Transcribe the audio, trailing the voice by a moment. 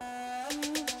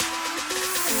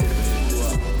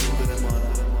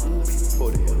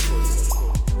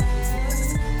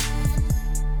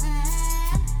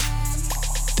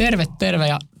Terve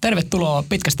ja tervetuloa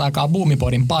pitkästä aikaa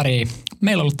Boomipodin pariin.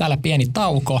 Meillä on ollut täällä pieni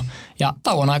tauko ja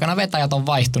tauon aikana vetäjät on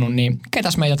vaihtunut, niin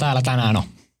ketäs meitä täällä tänään on?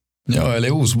 Joo,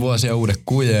 eli uusi vuosi ja uudet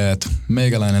kujeet.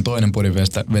 Meikäläinen toinen podin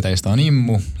vetäjistä on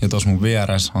Immu ja tuossa mun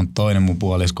vieras on toinen mun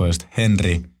puoliskoista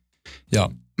Henri. Ja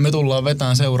me tullaan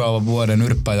vetämään seuraavan vuoden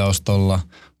yrppäjaostolla.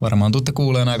 Varmaan tuutte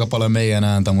kuuleen aika paljon meidän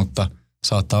ääntä, mutta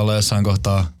saattaa olla jossain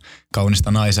kohtaa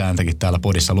kaunista naisääntäkin täällä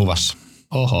podissa luvassa.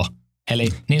 Oho, eli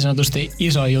niin sanotusti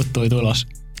iso juttu tulos.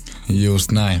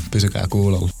 Just näin, pysykää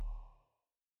kuulolla.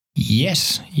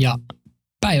 Yes, ja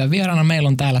päivän vieraana meillä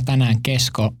on täällä tänään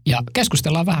Kesko, ja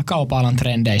keskustellaan vähän kaupan-alan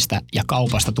trendeistä ja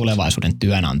kaupasta tulevaisuuden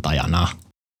työnantajana.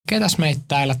 Ketäs meitä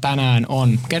täällä tänään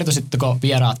on? Kertoisitteko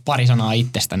vieraat pari sanaa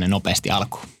itsestänne nopeasti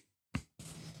alkuun?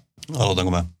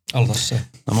 Aloitanko mä? Aloita se.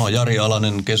 No, mä oon Jari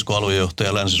Alanen, Keskon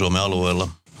aluejohtaja Länsi-Suomen alueella.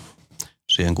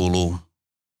 Siihen kuuluu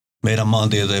meidän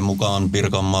maantieteen mukaan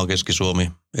Pirkanmaa,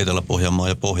 Keski-Suomi, Etelä-Pohjanmaa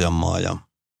ja Pohjanmaa. Ja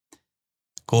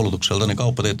koulutukseltani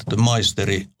kauppatieteiden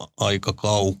maisteri aika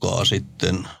kaukaa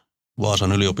sitten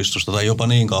Vaasan yliopistosta, tai jopa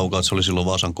niin kaukaa, että se oli silloin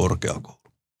Vaasan korkeakoulu.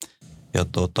 Ja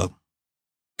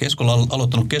Keskolla on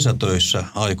aloittanut kesätöissä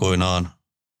aikoinaan,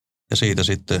 ja siitä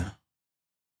sitten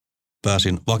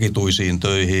pääsin vakituisiin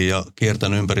töihin ja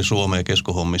kiertänyt ympäri Suomea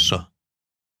Keskohommissa.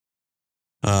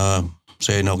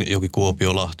 Seinäjoki,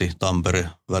 Kuopio, Lahti, Tampere,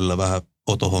 välillä vähän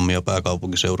otohommia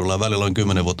pääkaupunkiseudulla. Ja välillä olin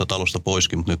 10 vuotta talosta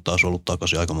poiskin, mutta nyt taas ollut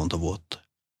takaisin aika monta vuotta.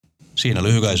 Siinä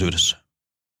lyhykäisyydessä.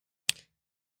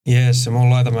 Jees, mä oon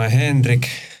Laitamäki Henrik.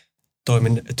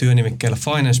 Toimin työnimikkeellä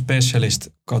Finance Specialist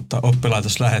kautta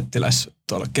oppilaitoslähettiläs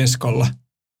tuolla Keskolla.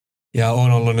 Ja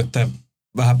oon ollut nyt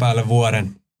vähän päälle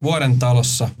vuoden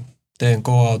talossa. Teen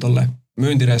K-autolle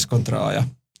myyntireskontraa ja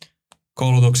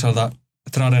koulutukselta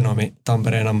tradenomi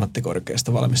Tampereen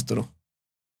ammattikorkeasta valmistunut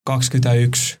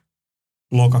 21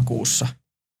 lokakuussa.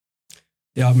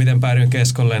 Ja miten päädyin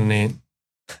Keskolle, niin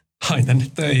hain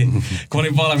tänne töihin, kun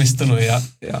olin valmistunut ja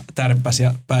tärppäsi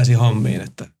ja pääsi hommiin,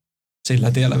 että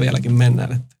sillä tiellä vieläkin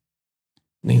mennään. Että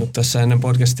niin kuin tässä ennen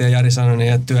podcastia Jari sanoi,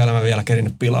 niin ei työelämä vielä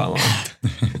kerinyt pilaamaan.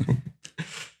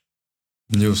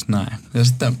 Just näin. Ja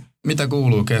sitten mitä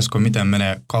kuuluu Kesko, miten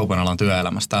menee kaupan alan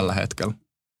työelämässä tällä hetkellä?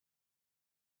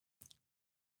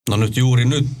 No nyt juuri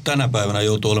nyt tänä päivänä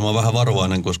joutuu olemaan vähän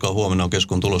varovainen, koska huomenna on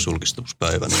Keskon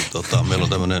tulosjulkistuspäivä. Niin meillä on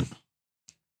tämmöinen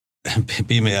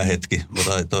pimeä hetki,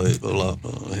 tai olla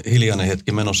hiljainen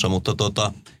hetki menossa, mutta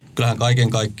kyllähän kaiken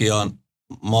kaikkiaan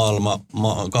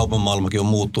kaupan maailmakin on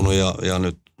muuttunut ja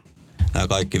nyt nämä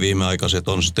kaikki viimeaikaiset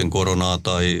on sitten koronaa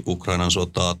tai Ukrainan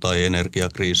sotaa tai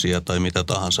energiakriisiä tai mitä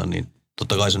tahansa, niin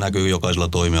totta kai se näkyy jokaisella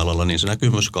toimialalla, niin se näkyy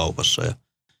myös kaupassa.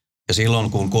 Ja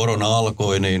silloin kun korona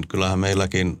alkoi, niin kyllähän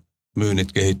meilläkin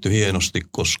myynnit kehittyi hienosti,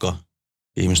 koska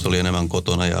ihmiset oli enemmän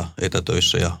kotona ja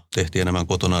etätöissä ja tehtiin enemmän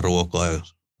kotona ruokaa ja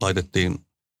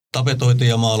tapetoitiin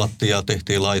ja maalattiin ja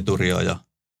tehtiin laituria ja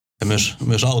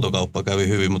myös autokauppa kävi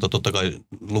hyvin, mutta totta kai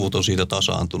luvut on siitä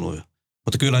tasaantunut.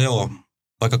 Mutta kyllä joo,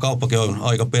 vaikka kauppakin on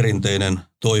aika perinteinen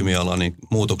toimiala, niin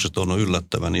muutokset on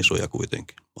yllättävän isoja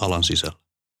kuitenkin alan sisällä.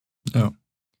 Joo.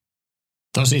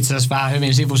 Tuossa itse asiassa vähän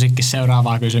hyvin sivusikki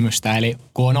seuraavaa kysymystä, eli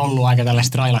kun on ollut aika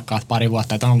tällaiset railakkaat pari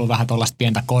vuotta, että on ollut vähän tuollaista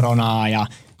pientä koronaa ja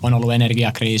on ollut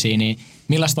energiakriisiä, niin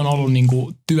millaista on ollut niin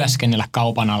kuin työskennellä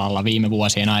kaupan alalla viime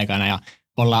vuosien aikana ja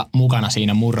olla mukana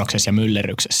siinä murroksessa ja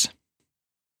myllerryksessä?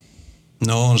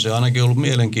 No on se ainakin ollut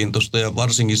mielenkiintoista ja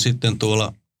varsinkin sitten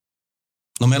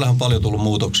meillähän on paljon tullut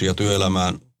muutoksia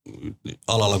työelämään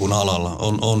alalla kuin alalla.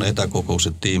 On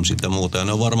etäkokoukset, Teamsit ja muuta ja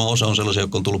ne on varmaan osa on sellaisia,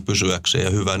 jotka on tullut pysyäkseen ja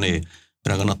hyvä niin.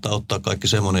 Meidän kannattaa ottaa kaikki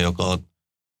semmoinen, joka on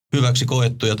hyväksi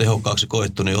koettu ja tehokkaaksi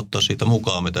koettu, niin ottaa siitä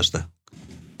mukaamme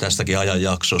tästäkin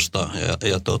ajanjaksosta.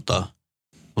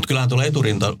 Mutta kyllähän tuolla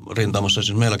eturintamassa,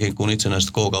 siis meilläkin kun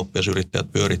itsenäiset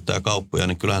K-kauppiasyrittäjät pyörittää kauppoja,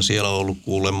 niin kyllähän siellä on ollut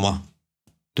kuulemma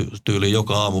tyyli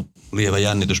joka aamu lievä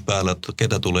jännitys päällä, että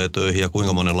ketä tulee töihin ja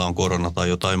kuinka monella on korona tai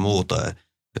jotain muuta,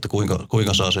 että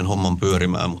kuinka saa sen homman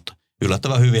pyörimään, mutta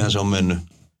yllättävän hyvinhän se on mennyt.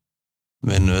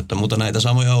 Mutta näitä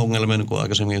samoja ongelmia, niin kuin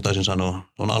aikaisemmin taisin sanoa,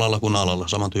 on alalla kuin alalla,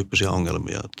 samantyyppisiä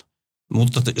ongelmia.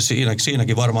 Mutta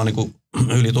siinäkin varmaan niin kuin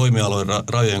yli toimialojen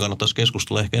rajojen kannattaisi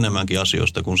keskustella ehkä enemmänkin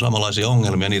asioista, kun samanlaisia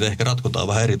ongelmia, niitä ehkä ratkotaan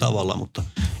vähän eri tavalla, mutta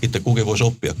itse kukin voisi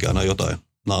oppiakin aina jotain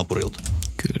naapurilta.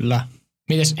 Kyllä.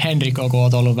 Mites Henrik, kun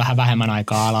olet ollut vähän vähemmän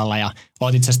aikaa alalla ja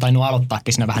olet itse asiassa tainnut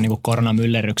aloittaakin siinä vähän niin kuin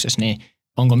koronamyllerryksessä, niin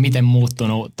onko miten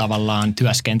muuttunut tavallaan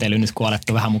työskentely nyt, kun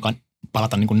alettu vähän mukaan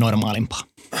palata niin kuin normaalimpaa?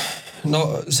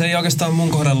 No se ei oikeastaan mun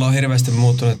kohdalla ole hirveästi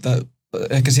muuttunut, että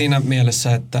ehkä siinä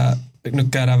mielessä, että nyt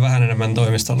käydään vähän enemmän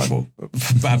toimistolla kuin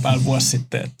vähän päällä vuosi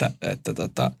sitten,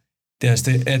 että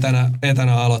tietysti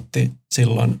etänä aloitti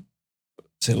silloin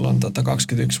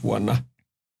 21 vuonna,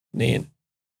 niin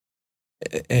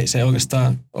ei se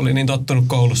oikeastaan, oli niin tottunut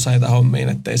koulussa etähommiin,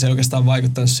 että ei se oikeastaan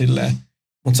vaikuttanut silleen.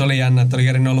 Mutta se oli jännä, että oli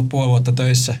kerinyt ollut puoli vuotta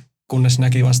töissä, kunnes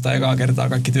näki vasta ekaa kertaa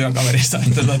kaikki työkaverista,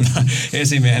 että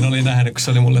esimiehen oli nähnyt, kun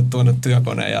se oli mulle tuonut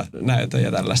työkoneen ja näytön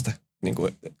ja tällaista niin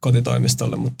kuin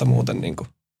kotitoimistolle, mutta muuten niin kuin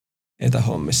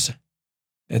etähommissa.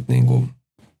 Että niin kuin,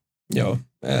 joo,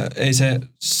 ei se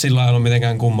sillä lailla ole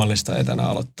mitenkään kummallista etänä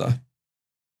aloittaa,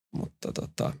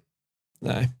 mutta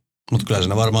näin. Mutta kyllä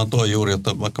siinä varmaan toi juuri,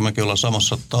 että vaikka mekin ollaan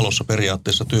samassa talossa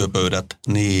periaatteessa työpöydät,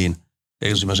 niin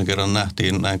ensimmäisen kerran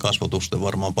nähtiin näin kasvotusten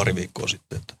varmaan pari viikkoa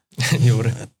sitten. Että,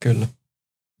 juuri, kyllä.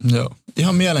 Joo,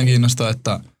 ihan mielenkiinnosta,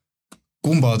 että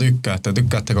kumpaa tykkäätte?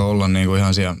 Tykkäättekö olla niinku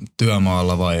ihan siellä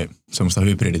työmaalla vai semmoista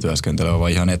hybridityöskentelyä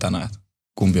vai ihan etänä? Että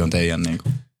kumpi on teidän niinku?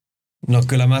 No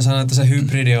kyllä mä sanon, että se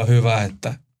hybridi on hyvä,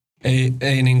 että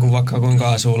ei niinku vaikka kuinka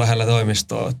asuu lähellä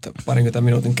toimistoa, että 20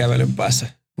 minuutin kävelyn päässä,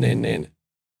 niin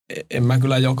en mä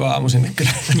kyllä joka aamu sinne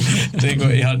kyllä niinku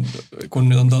ihan, kun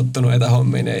nyt on tottunut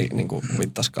etähommiin, niin ei niinku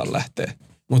vittaskaan lähteä.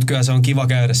 Mutta kyllä se on kiva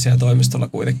käydä siellä toimistolla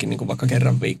kuitenkin niinku vaikka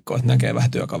kerran viikkoa, että näkee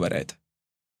vähän työkavereita.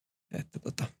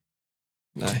 Että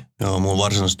näin. Joo, mun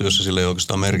varsinaisessa työssä sille ei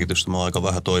oikeastaan merkitystä. Mä oon aika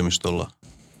vähän toimistolla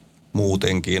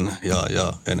muutenkin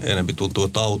ja enempi tuntuu,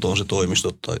 että auto on se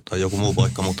toimisto tai joku muu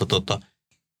paikka, mutta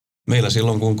meillä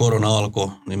silloin kun korona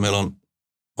alkoi, niin meillä on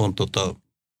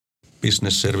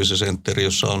Business Service Center,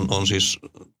 jossa on siis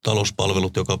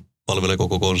talouspalvelut, joka palvelee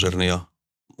koko konsernia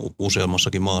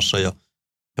useammassakin maassa ja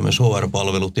myös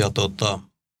HR-palvelut ja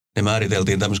ne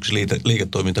määriteltiin tämmöisiksi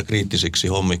liiketoimintakriittisiksi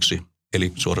hommiksi,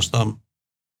 eli suorastaan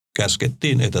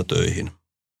käskettiin etätöihin.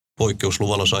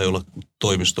 Poikkeusluvalla sai olla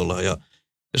toimistolla ja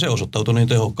se osoittautui niin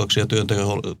tehokkaaksi ja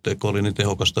työnteko oli niin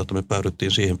tehokasta, että me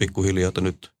päädyttiin siihen pikkuhiljaa, että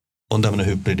nyt on tämmöinen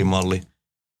hybridimalli,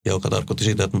 joka tarkoitti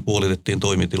sitä, että me puolitettiin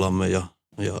toimitilamme ja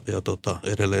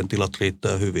edelleen tilat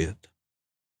riittää hyvin. Että.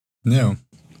 Joo.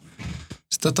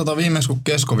 Sitten viimeksi kun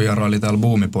Kesko vieraili täällä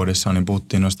Boomipodissa, niin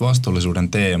puhuttiin noista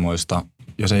vastuullisuuden teemoista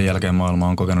ja sen jälkeen maailma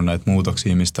on kokenut näitä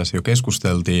muutoksia, mistä tässä jo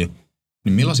keskusteltiin.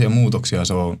 Niin millaisia muutoksia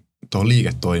se on tuohon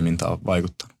liiketoimintaan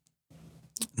vaikuttanut?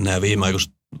 Nämä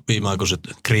viimeaikaiset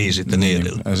kriisit ja niin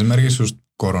edelleen. Esimerkiksi just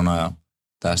korona ja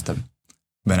tästä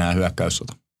Venäjän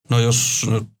hyökkäyssota. No jos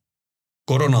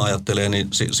korona ajattelee, niin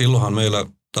silloinhan meillä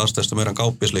taas tästä meidän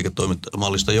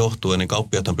kauppiasliiketoimintamallista johtuen, niin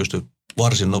kauppiathan pystyy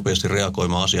varsin nopeasti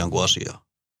reagoimaan asiaan kuin asiaan.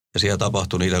 Ja siellä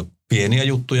tapahtui niitä pieniä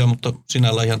juttuja, mutta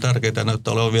sinällä ihan tärkeitä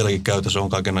näyttää olevan vieläkin käytössä. On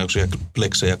kaikenlaisia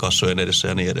pleksejä kassojen edessä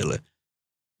ja niin edelleen.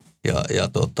 Ja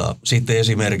sitten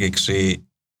esimerkiksi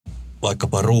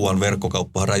vaikkapa ruoan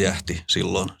verkkokauppa räjähti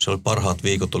silloin. Se oli parhaat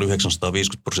viikot, oli 950%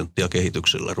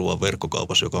 kehityksellä ruoan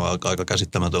verkkokaupassa, joka on aika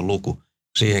käsittämätön luku.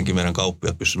 Siihenkin meidän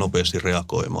kauppiat pystyivät nopeasti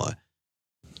reagoimaan.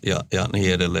 Ja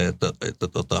niin edelleen, että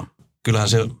kyllähän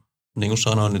se, niin kuin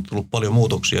sanoin, niin tullut paljon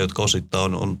muutoksia, jotka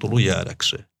osittain on tullut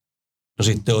jäädäkseen. No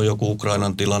sitten on joku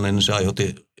Ukrainan tilanne, niin se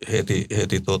aiheutti heti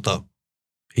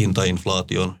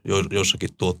hintainflaation joissakin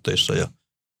tuotteissa ja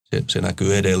se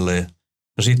näkyy edelleen.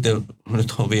 No sitten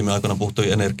nyt on viime aikoina puhuttu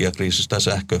energiakriisistä ja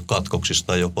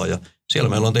sähkökatkoksista jopa ja siellä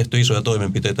meillä on tehty isoja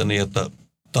toimenpiteitä niin, että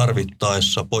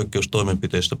tarvittaessa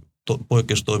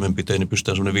poikkeustoimenpitein niin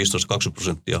pystytään semmoinen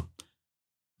 15-20%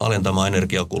 alentamaan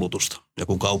energiakulutusta. Ja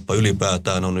kun kauppa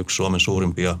ylipäätään on yksi Suomen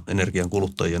suurimpia energian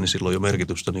kuluttajia, niin silloin on jo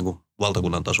merkitystä niin kuin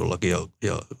valtakunnan tasollakin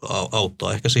ja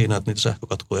auttaa ehkä siinä, että niitä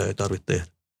sähkökatkoja ei tarvitse tehdä.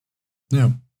 Joo.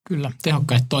 Kyllä,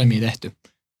 tehokkaita toimii tehty.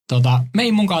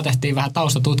 Meihin mukaan tehtiin vähän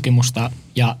taustatutkimusta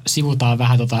ja sivutaan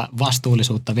vähän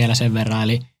vastuullisuutta vielä sen verran.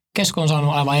 Eli Kesko on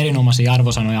saanut aivan erinomaisia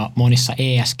arvosanoja monissa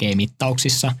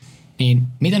ESG-mittauksissa. Niin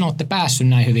miten olette päässyt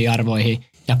näihin hyviin arvoihin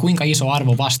ja kuinka iso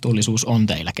arvo vastuullisuus on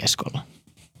teillä Keskolla?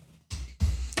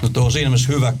 No tuo on siinä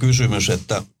mielessä hyvä kysymys,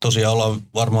 että tosiaan ollaan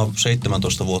varmaan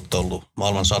 17 vuotta ollut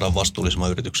maailman 100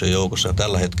 vastuullisimman yrityksen joukossa ja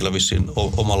tällä hetkellä vissiin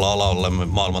omalla alallamme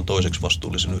maailman toiseksi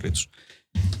vastuullisin yritys.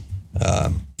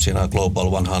 Siinä on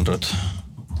Global 100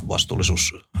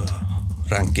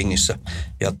 vastuullisuusrankingissa.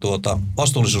 Ja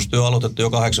vastuullisuustyö on aloitettu jo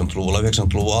 80-luvulla.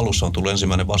 90-luvun alussa on tullut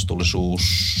ensimmäinen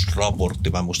vastuullisuusraportti.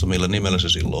 Mä en muista millä nimellä se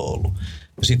silloin on ollut.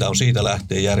 Ja sitä on siitä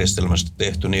lähtien järjestelmästi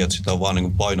tehty niin, että sitä on vaan niin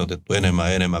kuin painotettu enemmän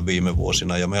ja enemmän viime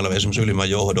vuosina. Ja meillä esimerkiksi ylimmän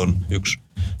johdon yksi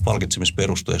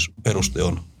palkitsemisperuste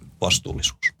on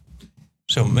vastuullisuus.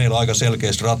 Se on meillä aika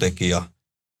selkeä strategia.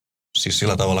 Siis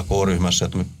sillä tavalla K-ryhmässä,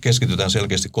 että me keskitytään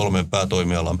selkeästi 3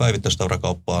 päätoimialaan,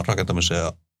 päivittäistavarakauppaan,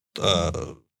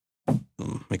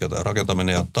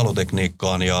 rakentaminen ja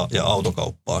talotekniikkaan ja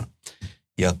autokauppaan.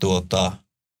 Ja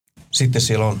sitten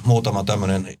siellä on muutama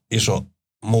tämmöinen iso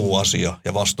muu asia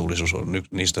ja vastuullisuus on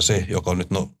niistä se, joka on nyt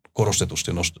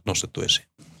korostetusti nostettu esiin.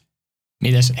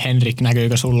 Mites Henrik,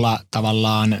 näkyykö sulla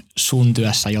tavallaan sun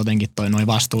työssä jotenkin noi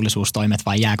vastuullisuustoimet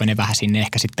vai jääkö ne vähän sinne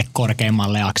ehkä sitten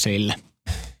korkeammalle akselille?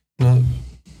 No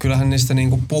kyllähän niistä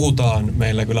niinku puhutaan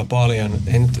meillä kyllä paljon.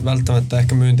 Ei nyt välttämättä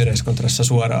ehkä myyntireskontrassa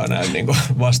suoraan näy niinku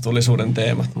vastuullisuuden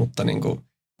teemat, mutta niinku,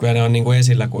 kyllä ne on niinku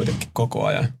esillä kuitenkin koko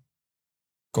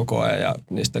ajan ja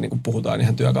niistä niinku puhutaan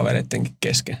ihan työkavereittenkin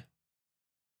kesken.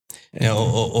 Ja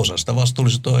osa sitä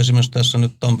vastuullisuutta on esimerkiksi tässä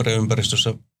nyt Tampereen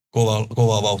ympäristössä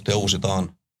kovaa vauhtia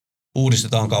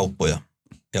uudistetaan kauppoja.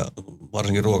 Ja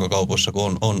varsinkin ruokakaupoissa,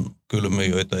 kun on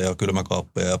kylmiöitä ja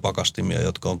kylmäkaappeja ja pakastimia,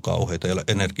 jotka on kauheita ja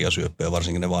energiasyöppejä,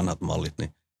 varsinkin ne vanhat mallit,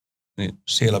 niin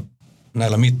siellä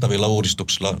näillä mittavilla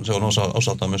uudistuksilla se on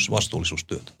osaltaan myös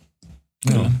vastuullisuustyötä.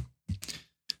 Joo.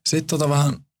 Sitten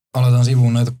vähän aletaan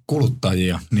sivuun näitä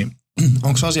kuluttajia, niin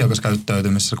onko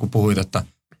asiakaskäyttäytymisessä, kun puhuit, että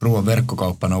ruoan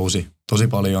verkkokauppa nousi tosi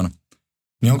paljon,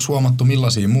 niin onko huomattu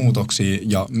millaisia muutoksia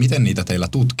ja miten niitä teillä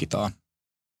tutkitaan?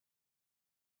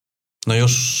 No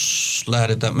jos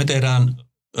lähdetään, me tehdään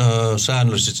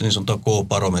säännöllisesti niin sanottua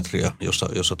K-barometria,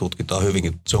 jossa tutkitaan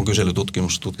hyvinkin, se on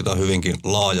kyselytutkimus, tutkitaan hyvinkin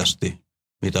laajasti,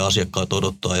 mitä asiakkaat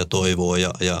odottaa ja toivoo.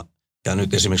 Ja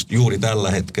nyt esimerkiksi juuri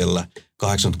tällä hetkellä 83%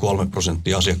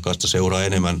 asiakkaista seuraa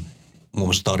enemmän muun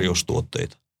muassa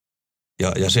tarjoustuotteita.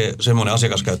 Ja semmoinen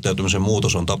asiakaskäyttäytymisen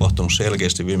muutos on tapahtunut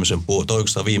selkeästi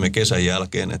oikeastaan viime kesän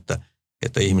jälkeen,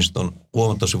 että ihmiset on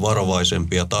huomattavasti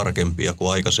varovaisempia, tarkempia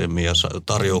kuin aikaisemmin ja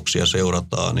tarjouksia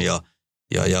seurataan ja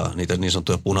niitä niin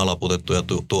sanottuja punalaputettuja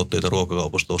tuotteita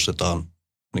ruokakaupasta ostetaan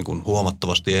niin kuin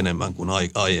huomattavasti enemmän kuin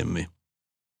aiemmin.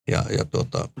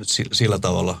 Sillä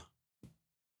tavalla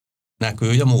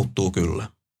näkyy ja muuttuu kyllä.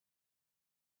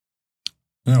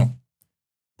 Joo.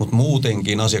 Mutta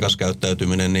muutenkin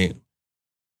asiakaskäyttäytyminen, niin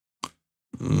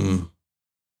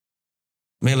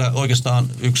meillä oikeastaan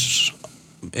yksi,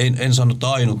 en sanonut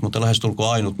ainut, mutta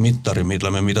lähestulkoon ainut mittari,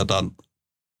 millä me mitataan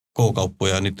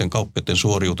K-kauppoja ja niiden kauppiaiden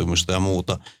suoriutumista ja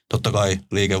muuta. Totta kai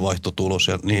liikevaihtotulos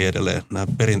ja niin edelleen, nämä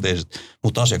perinteiset,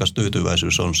 mutta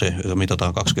asiakastyytyväisyys on se, jota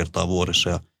mitataan 2 kertaa vuodessa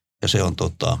ja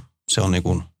se on niin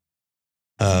kuin,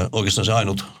 oikeastaan se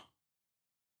ainut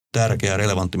tärkeä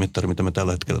relevantti mittari, mitä me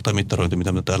tällä hetkellä, tai mittarointi,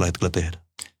 mitä me tällä hetkellä tehdään.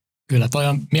 Kyllä, toi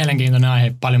on mielenkiintoinen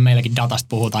aihe. Paljon meilläkin datasta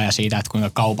puhutaan ja siitä, että kuinka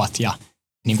kaupat ja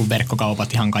niin kuin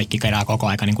verkkokaupat ihan kaikki kerää koko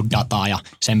aika niin kuin dataa ja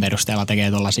sen perusteella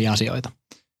tekee tollaisia asioita.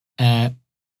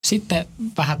 Sitten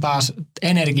vähän taas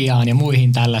energiaan ja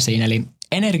muihin tällaisiin. Eli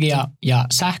energia ja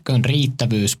sähkön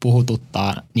riittävyys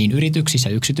puhututtaa niin yrityksissä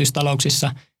ja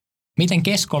yksityistalouksissa. Miten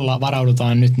Keskolla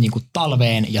varaudutaan nyt niin kuin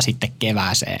talveen ja sitten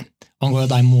kevääseen? Onko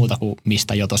jotain muuta kuin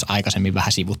mistä jo tuossa aikaisemmin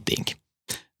vähän sivuttiinkin?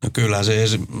 No kyllähän se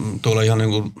tuolla ihan niin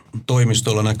kuin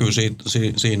toimistolla näkyy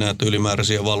siinä, että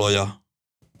ylimääräisiä valoja,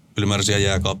 ylimääräisiä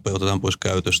jääkaappeja otetaan pois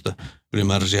käytöstä,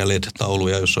 ylimääräisiä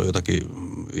LED-tauluja, jos on jotakin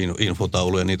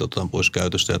infotauluja, niitä otetaan pois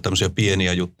käytöstä ja tämmöisiä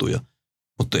pieniä juttuja.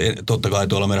 Mutta totta kai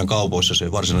tuolla meidän kaupoissa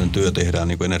se varsinainen työ tehdään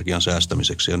niin kuin energian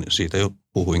säästämiseksi ja siitä jo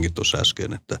puhuinkin tuossa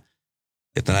äsken,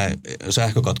 että näin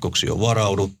sähkökatkoksiin on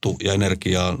varauduttu ja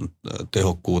energian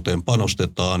tehokkuuteen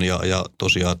panostetaan ja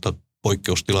tosiaan, että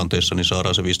poikkeustilanteessa niin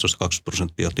saadaan se 15-20%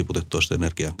 tiputettua sitä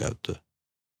energian käyttöön.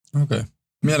 Okei.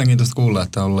 Mielenkiintoista kuulla,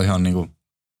 että ollaan ihan niin kuin,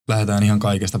 lähdetään ihan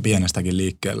kaikesta pienestäkin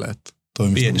liikkeelle. Että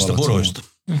pienistä puroista.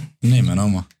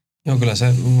 Nimenomaan. Joo, kyllä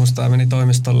se musta meni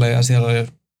toimistolle ja siellä oli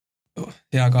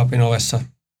jääkaapin ovessa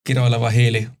kiroileva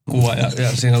hiilikuva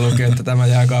ja siinä luki, että tämä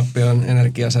jääkaappi on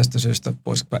energiasäästösyystä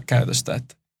pois käytöstä,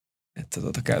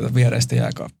 että käytä viereistä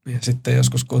jääkaappia. Sitten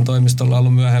joskus kun toimistolla on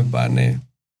ollut myöhempään, niin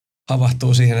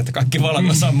havahtuu siihen, että kaikki valot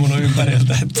on sammunut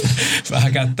ympäriltä, että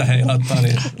vähän kättä heilauttaa,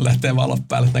 niin lähtee valot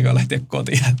päälle, että näkö lähteä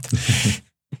kotiin.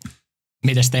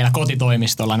 Mites teillä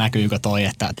kotitoimistolla näkyykö toi,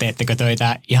 että teettekö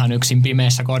töitä ihan yksin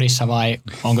pimeässä kodissa vai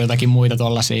onko jotakin muita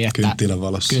tollaisia? Että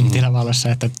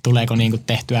kynttilävalossa, että tuleeko niinku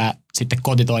tehtyä sitten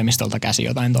kotitoimistolta käsi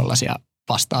jotain tollaisia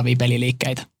vastaavia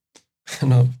peliliikkeitä?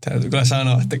 No täytyy kyllä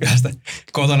sanoa, että kyllä sitä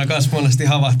kotona kanssa monesti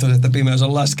havahtuu, että pimeys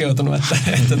on laskeutunut,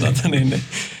 niin,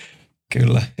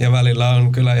 kyllä. Ja välillä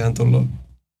on kyllä ihan tullut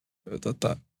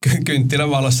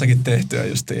kynttilävalossakin tehtyä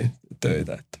justiin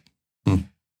töitä. Että.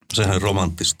 Sehän on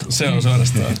romanttista. Se on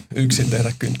suorastaan yksin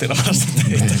tehdä kynttilävalossa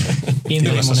töitä.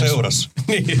 Seurassa.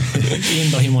 Niin.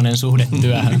 Intohimoinen suhde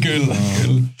työhön. Kyllä.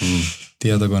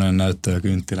 Tietokoneen näyttö ja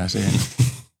kynttilä siinä.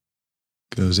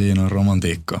 Kyllä siinä on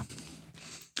romantiikkaa.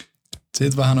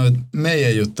 Sitten vähän noita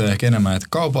meidän juttuja ehkä enemmän, että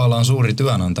kaupalla on suuri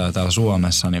työnantaja täällä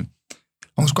Suomessa, niin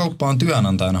onko kauppaan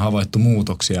työnantajana havaittu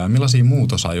muutoksia ja millaisia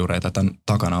muutosajureita tämän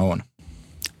takana on?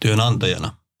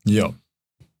 Työnantajana? Joo.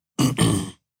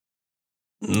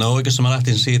 No oikeastaan mä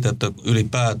lähtin siitä, että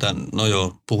ylipäätään, no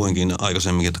joo, puhuinkin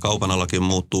aikaisemmin, että kaupan alakin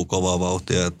muuttuu kovaa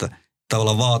vauhtia, että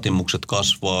tavallaan vaatimukset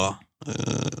kasvaa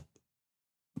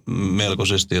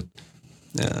melkoisesti, että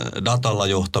datalla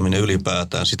johtaminen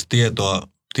ylipäätään. Sitten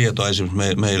tietoa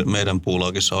esimerkiksi meidän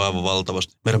puulaakissa on aivan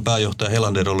valtavasti. Meidän pääjohtaja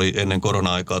Helander oli ennen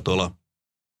korona-aikaa tuolla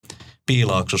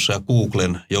Piilaaksossa ja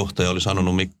Googlen johtaja oli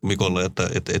sanonut Mikolle, että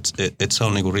et sä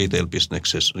on niinku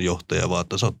retail-bisneksessä johtaja, vaan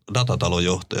että sä oot datatalon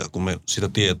johtaja, kun me sitä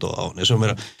tietoa on. Ja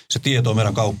se tieto on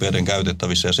meidän kauppiaiden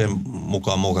käytettävissä ja sen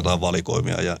mukaan muokataan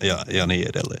valikoimia ja niin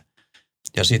edelleen.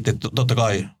 Ja sitten totta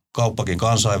kai kauppakin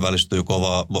kansainvälistyy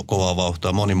kovaa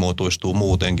vauhtia, monimuotoistuu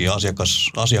muutenkin,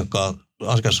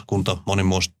 asiakaskunta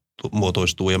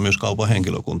monimuotoistuu ja myös kaupan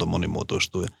henkilökunta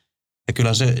monimuotoistuu. Ja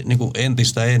kyllä se niin kuin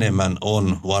entistä enemmän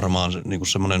on varmaan niin kuin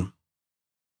semmoinen,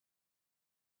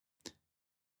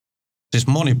 siis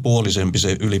monipuolisempi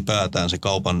se ylipäätään se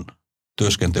kaupan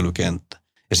työskentelykenttä.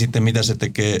 Ja sitten mitä se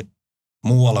tekee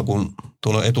muualla kuin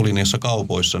tuolla etulinjassa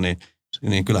kaupoissa,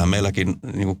 niin kyllähän meilläkin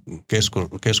niin kuin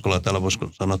Keskolla täällä voisi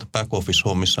sanoa, että back office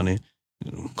hommissa, niin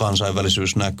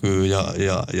kansainvälisyys näkyy ja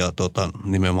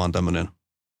nimenomaan tämmöinen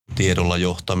tiedolla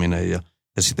johtaminen. Ja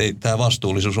sitten tämä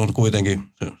vastuullisuus on kuitenkin,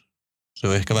 se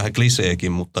on ehkä vähän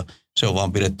kliseekin, mutta se on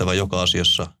vaan pidettävä joka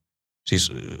asiassa.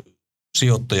 Siis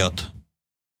sijoittajat,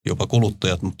 jopa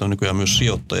kuluttajat, mutta nykyään myös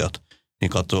sijoittajat,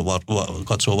 niin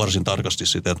katsoo varsin tarkasti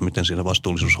sitä, että miten siinä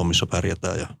vastuullisuushommissa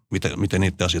pärjätään ja miten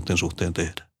niiden asioiden suhteen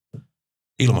tehdään.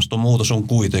 Ilmastonmuutos on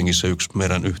kuitenkin se yksi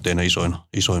meidän yhteinen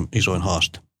isoin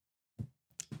haaste.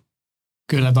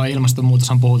 Kyllä tuo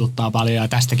ilmastonmuutoshan puhututtaa paljon ja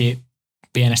tästäkin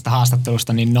pienestä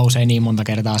haastattelusta niin nousee niin monta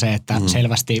kertaa se, että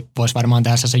selvästi voisi varmaan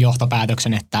tehdä se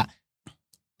johtopäätöksen, että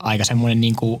aika semmoinen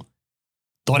niin kuin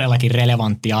todellakin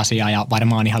relevantti asia ja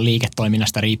varmaan ihan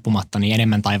liiketoiminnasta riippumatta niin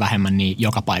enemmän tai vähemmän niin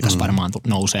joka paikassa varmaan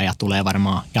nousee ja tulee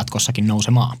varmaan jatkossakin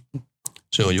nousemaan.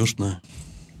 Se on just näin.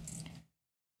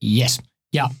 Yes.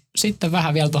 Ja sitten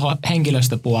vähän vielä tuohon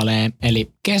henkilöstöpuoleen,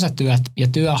 eli kesätyöt ja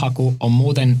työhaku on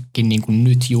muutenkin niin kuin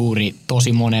nyt juuri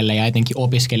tosi monelle ja etenkin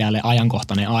opiskelijalle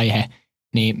ajankohtainen aihe.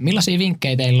 Niin millaisia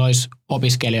vinkkejä teillä olisi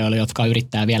opiskelijoille, jotka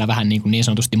yrittää vielä vähän niin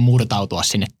sanotusti murtautua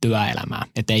sinne työelämään?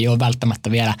 Että ei ole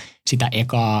välttämättä vielä sitä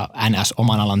ekaa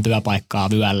NS-oman alan työpaikkaa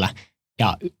vyöllä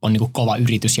ja on niin kuin kova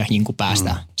yritys ja hinku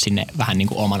päästä sinne vähän niin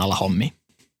kuin oman alan hommiin.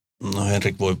 No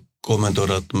Henrik voi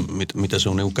kommentoida, että mitä se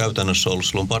on niin kuin käytännössä ollut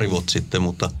silloin pari vuotta sitten,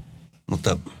 mutta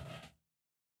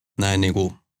näin niin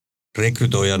kuin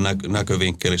rekrytoijan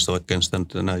näkövinkkelistä, vaikka en sitä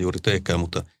nyt enää juuri teekään,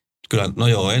 mutta kyllä, no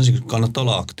joo, ensin kannattaa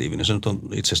olla aktiivinen, se nyt on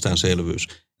itsestäänselvyys.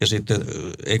 Ja sitten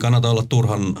ei kannata olla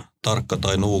turhan tarkka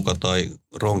tai nuuka tai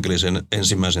ronkillisen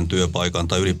ensimmäisen työpaikan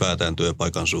tai ylipäätään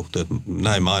työpaikan suhteen.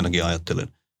 Näin mä ainakin ajattelen.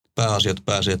 Pääasiat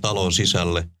pääsee taloon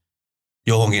sisälle,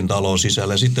 johonkin taloon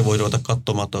sisälle ja sitten voi ruveta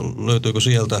katsomaan, että löytyykö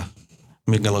sieltä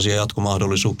minkälaisia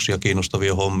jatkomahdollisuuksia,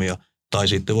 kiinnostavia hommia. Tai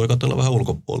sitten voi katsella vähän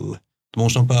ulkopuolelle.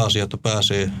 Minusta on pääasia, että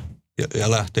pääsee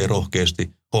ja lähtee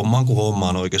rohkeasti hommaan kuin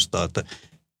hommaan oikeastaan,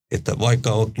 että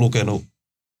vaikka olet lukenut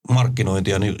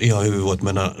markkinointia, niin ihan hyvin voit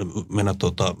mennä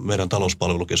meidän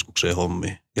talouspalvelukeskukseen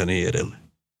hommiin ja niin edelleen.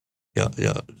 Ja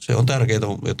se on tärkeää,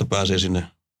 että pääsee sinne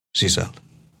sisälle.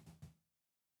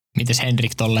 Mites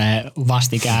Henrik tolleen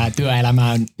vastikään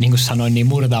työelämään, niin kuin sanoin, niin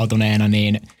murtautuneena,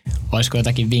 niin olisiko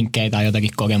jotakin vinkkejä tai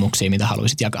jotakin kokemuksia, mitä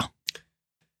haluaisit jakaa?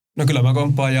 No kyllä mä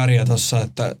komppaan Jaria tuossa,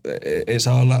 että ei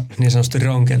saa olla niin sanotusti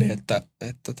ronkeli, että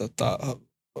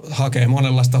hakee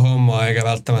monenlaista hommaa eikä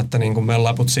välttämättä niin kuin mene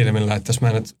laput silmillä, että jos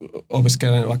mä nyt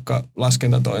opiskelen vaikka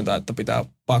laskentatointa, että pitää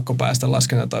pakko päästä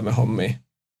laskentatoimen hommiin.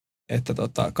 Että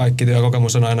kaikki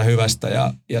työkokemus on aina hyvästä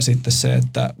ja sitten se,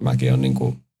 että mäkin olen niin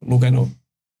kuin lukenut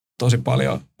tosi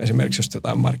paljon esimerkiksi just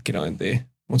jotain markkinointia,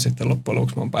 mutta sitten loppujen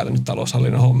lopuksi mä oon päätynyt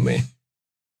taloushallinnon hommiin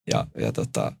ja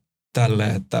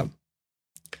tälleen, että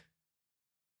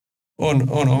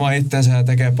on oma itsensä ja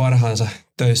tekee parhaansa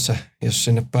töissä, jos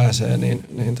sinne pääsee, niin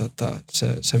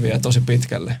se vie tosi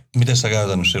pitkälle. Miten sä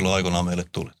käytännössä silloin aikoinaan meille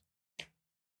tulit?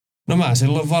 No mä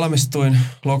silloin valmistuin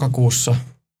lokakuussa,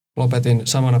 lopetin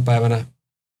samana päivänä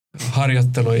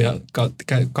harjoittelun ja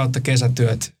kautta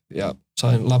kesätyöt ja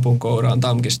sain lapun kouraan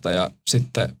TAMKista ja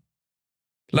sitten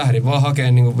lähdin vaan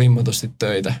hakemaan niin kuin vimmatusti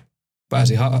töitä.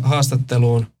 Pääsin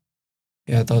haastatteluun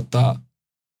ja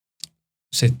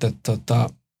sitten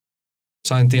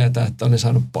sain tietää, että olin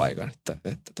saanut paikan. Että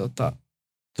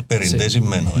perinteisin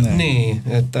menoin. Niin,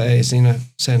 että ei siinä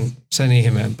sen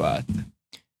ihmeempää. Että.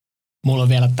 Mulla on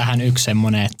vielä tähän yksi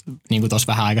semmoinen, että niin kuin tuossa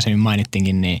vähän aikaisemmin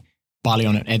mainittinkin, niin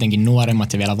paljon etenkin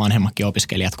nuoremmat ja vielä vanhemmatkin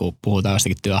opiskelijat, kun puhutaan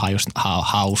jostakin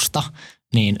työhausta,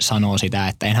 niin sanoo sitä,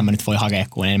 että enhän mä nyt voi hakea,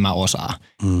 kun en mä osaa.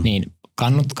 Niin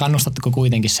kannustatko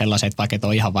kuitenkin sellaisen, että vaikka et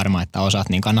ole ihan varma, että osaat,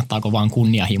 niin kannattaako vaan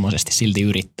kunnianhimoisesti silti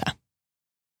yrittää?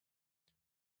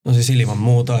 No siis ilman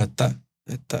muuta, että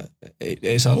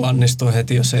ei saa lannistua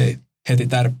heti, jos ei heti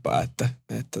tärppää, että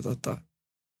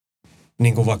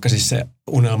niin kuin vaikka siis se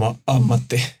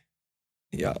unelma-ammatti.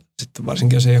 Ja sitten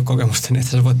varsinkin, jos ei ole kokemusta, niin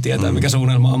että sä voit tietää, mikä se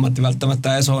unelma-ammatti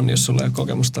välttämättä edes on, jos sulla ei ole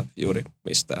kokemusta juuri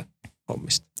mistään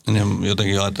hommista. Ja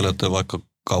jotenkin ajattelen, että vaikka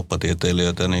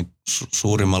kauppatieteilijöitä, niin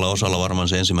suurimmalla osalla varmaan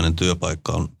se ensimmäinen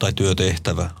työpaikka on, tai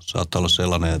työtehtävä saattaa olla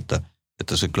sellainen,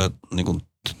 että se kyllä niin kuin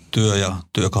työ ja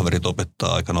työkaverit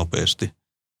opettaa aika nopeasti.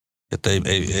 Että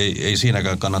ei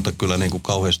siinäkään kannata kyllä niin kuin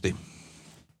kauheasti,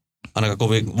 ainakaan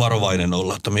kovin varovainen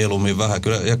olla, että mieluummin vähän.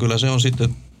 Ja kyllä se on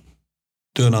sitten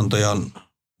työnantajan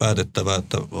päätettävä,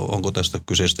 että onko tästä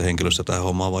kyseistä henkilöstä tähän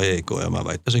hommaan vai eikö. Ja mä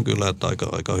väittäisin kyllä, että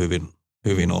aika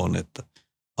hyvin on, että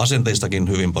asenteistakin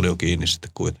hyvin paljon kiinni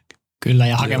sitten kuitenkin. Kyllä,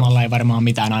 ja hakemalla ei varmaan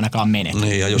mitään ainakaan menetä.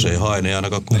 Niin, ja jos ei hae, niin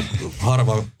ainakaan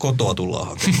harva kotoa tullaan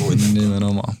hakemaan kuitenkin.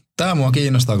 Nimenomaan. Tämä mua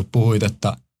kiinnostaa, kun puhuit,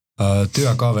 että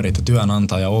työkaverit ja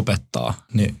työnantaja opettaa,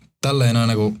 niin tälleen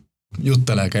aina kun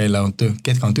juttelee,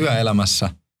 ketkä on työelämässä,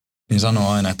 niin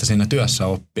sanoo aina, että siinä työssä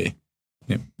oppii.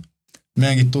 Niin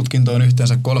meidänkin tutkinto on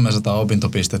yhteensä 300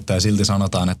 opintopistettä ja silti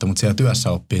sanotaan, että mutta siellä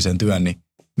työssä oppii sen työn, niin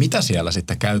mitä siellä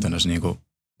sitten käytännössä, niin kuin,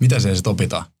 mitä siellä sitten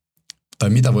opitaan? Tai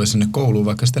mitä voisi sinne kouluun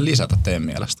vaikka sitten lisätä teidän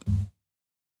mielestä?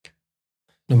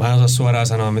 No mä en osaa suoraan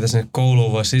sanoa, mitä sinne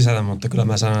kouluun voisi lisätä, mutta kyllä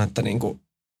mä sanon, että niin kuin,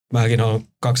 mäkin olen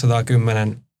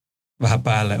 210 vähän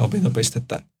päälle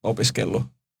opintopistettä opiskellut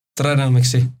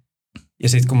tradenomiksi. Ja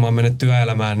sitten kun mä oon mennyt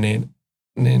työelämään, niin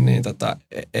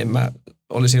en mä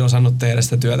olisi osannut tehdä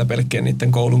sitä työtä pelkkien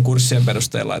niiden koulun kurssien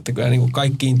perusteella. Että kyllä niin kuin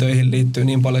kaikkiin töihin liittyy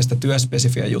niin paljon sitä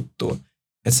työspesifiä juttua,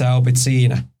 että sä opit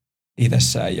siinä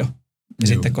itsessään jo. Ja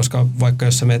sitten, koska vaikka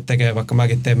jos sä menet tekemään, vaikka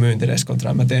mäkin teen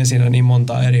myyntideskontraa, mä teen siinä niin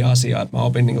monta eri asiaa, että mä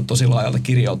opin niin kuin tosi laajalta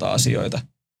kirjolta asioita,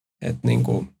 että niin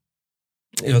kuin,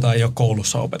 jota ei ole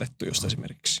koulussa opetettu just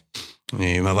esimerkiksi.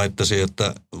 Niin, mä väittäisin,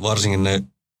 että varsinkin ne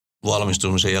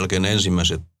valmistumisen jälkeen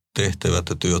ensimmäiset tehtävät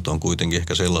ja työt on kuitenkin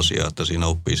ehkä sellaisia, että siinä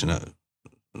oppii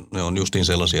ne on justiin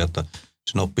sellaisia, että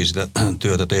siinä oppii sitä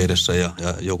työtä tehdessä ja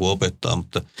joku opettaa,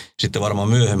 mutta sitten varmaan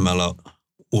myöhemmällä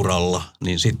uralla,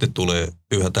 niin sitten tulee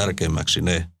yhä tärkeämmäksi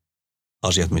ne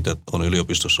asiat, mitä on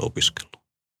yliopistossa opiskellut.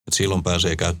 Et silloin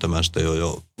pääsee käyttämään sitä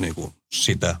jo niin kuin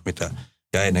sitä, mitä,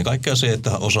 ja ennen kaikkea se,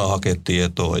 että osaa hakea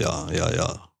tietoa ja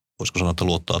voisiko sanoa, että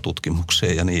luottaa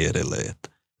tutkimukseen ja niin edelleen. Että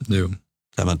Joo.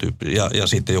 Tämän tyyppi. Ja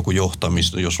sitten joku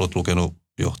johtamista, jos olet lukenut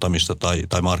johtamista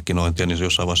tai markkinointia, niin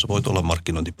jossain vaiheessa voit olla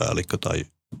markkinointipäällikkö tai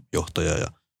johtaja ja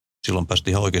silloin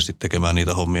päästi ihan oikeasti tekemään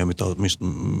niitä hommia,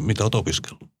 mitä olet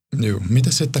opiskellut. Joo.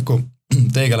 Miten sitten, kun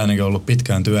teikäläinenkin on ollut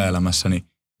pitkään työelämässä, niin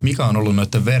mikä on ollut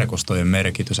noiden verkostojen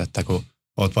merkitys, että kun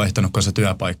olet vaihtanut kanssa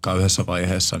työpaikkaa yhdessä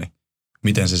vaiheessa, niin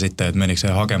miten se sitten, että menikö se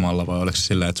hakemalla vai oliko se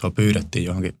sillä, että sua pyydettiin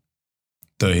johonkin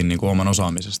töihin niin kuin oman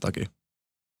osaamisestakin?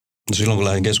 No silloin kun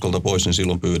lähdin Keskolta pois, niin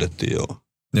silloin pyydettiin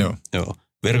joo.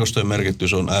 Verkostojen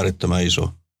merkitys on äärettömän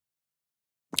iso.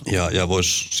 Ja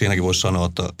siinäkin voisi sanoa,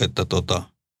 että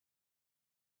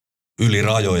yli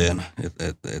rajojen,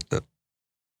 että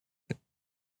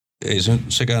ei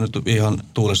sekään nyt ihan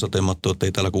tuulesta temmattu, että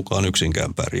ei täällä kukaan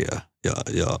yksinkään pärjää.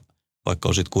 Ja vaikka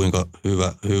olisit kuinka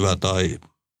hyvä tai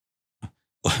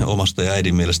omasta ja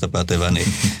äidin mielestä pätevä,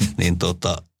 niin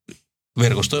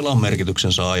verkostoilla on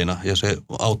merkityksensä aina ja se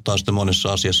auttaa sitten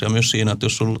monessa asiassa ja myös siinä, että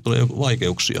jos sulla tulee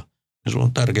vaikeuksia, niin sulla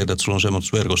on tärkeää, että sulla on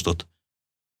sellaiset verkostot,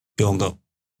 johon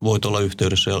voit olla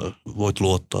yhteydessä ja voit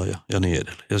luottaa ja niin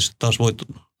edelleen. Ja sitten taas voit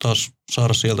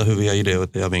saada sieltä hyviä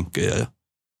ideoita ja vinkkejä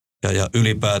ja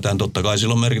ylipäätään totta kai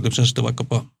sillä on merkityksen sitten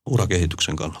vaikkapa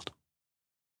urakehityksen kannalta.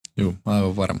 Joo,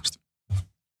 aivan varmasti.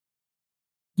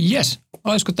 Jes,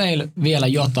 olisiko teillä vielä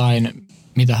jotain,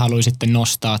 mitä haluaisitte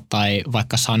nostaa tai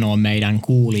vaikka sanoa meidän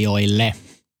kuulijoille?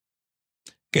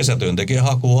 Kesätyöntekijän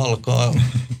haku alkaa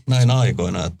näin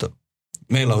aikoina, että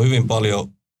meillä on hyvin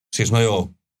paljon, siis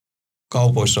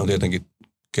kaupoissa on tietenkin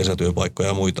kesätyöpaikkoja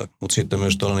ja muita, mutta sitten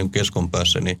myös tuolla niin Keskon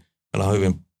päässä, niin meillä on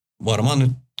hyvin, varmaan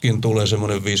nytkin tulee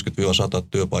semmoinen 50-100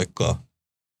 työpaikkaa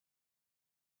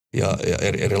ja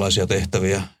erilaisia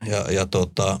tehtäviä ja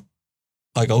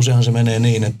aika useinhan se menee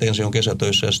niin, että ensin on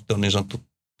kesätöissä ja sitten on niin sanottu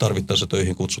tarvittaessa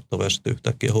töihin kutsuttava ja sitten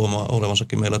yhtäkkiä huomaa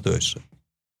olevansakin meillä töissä.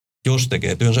 Jos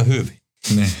tekee työnsä hyvin.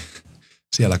 Niin.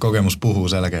 Siellä kokemus puhuu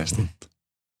selkeästi.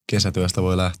 Kesätyöstä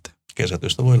voi lähteä.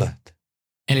 Kesätyöstä voi lähteä.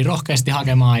 Eli rohkeasti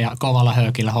hakemaan ja kovalla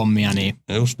höökillä hommia, niin,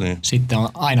 just niin. Sitten on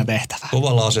aina tehtävä.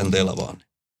 Kovalla asenteella vaan.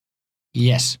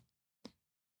 Yes.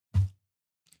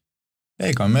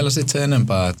 Eikä meillä sitten se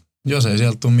enempää, että jos ei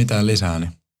sieltä tule mitään lisää,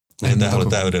 niin Tämä oli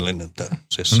täydellinen tämä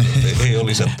sessio. Ei ole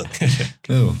lisättävä.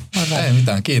 Joo. Ei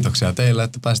mitään. Kiitoksia teille,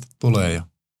 että päästit tulemaan jo.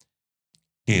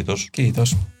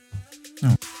 Kiitos.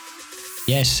 Joo.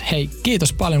 Jes, hei,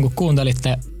 kiitos paljon kun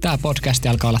kuuntelitte. Tämä podcast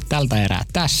alkaa olla tältä erää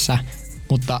tässä.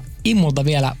 Mutta Immulta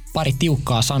vielä pari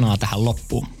tiukkaa sanaa tähän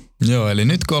loppuun. Joo, eli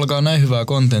nyt kun alkaa näin hyvää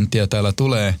kontenttia täällä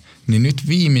tulee, niin nyt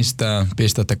viimeistään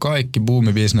pistätte kaikki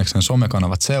Buumi-bisneksen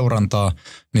somekanavat seurantaa,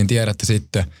 niin tiedätte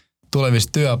sitten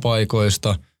tulevista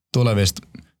työpaikoista, tulevista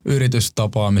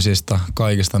yritystapaamisista,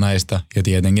 kaikista näistä ja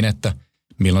tietenkin, että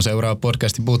milloin seuraava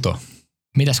podcasti putoo.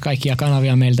 Mitäs kaikkia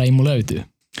kanavia meiltä Immu löytyy?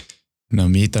 No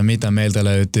mitä meiltä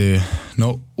löytyy?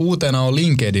 No uutena on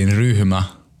LinkedIn-ryhmä.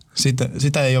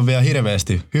 Sitä ei ole vielä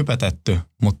hirveästi hypätetty,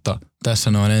 mutta tässä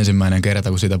on ensimmäinen kerta,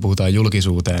 kun siitä puhutaan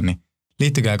julkisuuteen, niin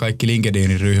liittykää kaikki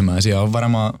LinkedInin ryhmään. Siellä on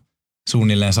varmaan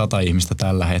suunnilleen 100 ihmistä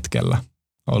tällä hetkellä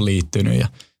on liittynyt ja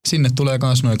sinne tulee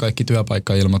myös nuo kaikki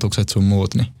työpaikkailmoitukset sun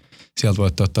muut, niin sieltä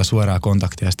voitte ottaa suoraa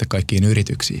kontaktia sitten kaikkiin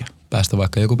yrityksiin ja päästä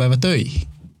vaikka joku päivä töihin.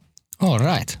 All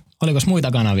right. Oliko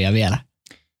muita kanavia vielä?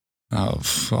 No,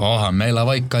 onhan meillä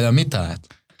vaikka ja mitä.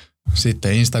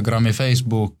 Sitten Instagrami,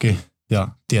 Facebookki ja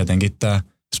tietenkin tää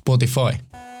Spotify.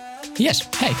 Jes,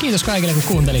 hei kiitos kaikille kun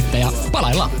kuuntelitte ja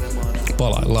palaillaan.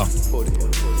 Palaillaan.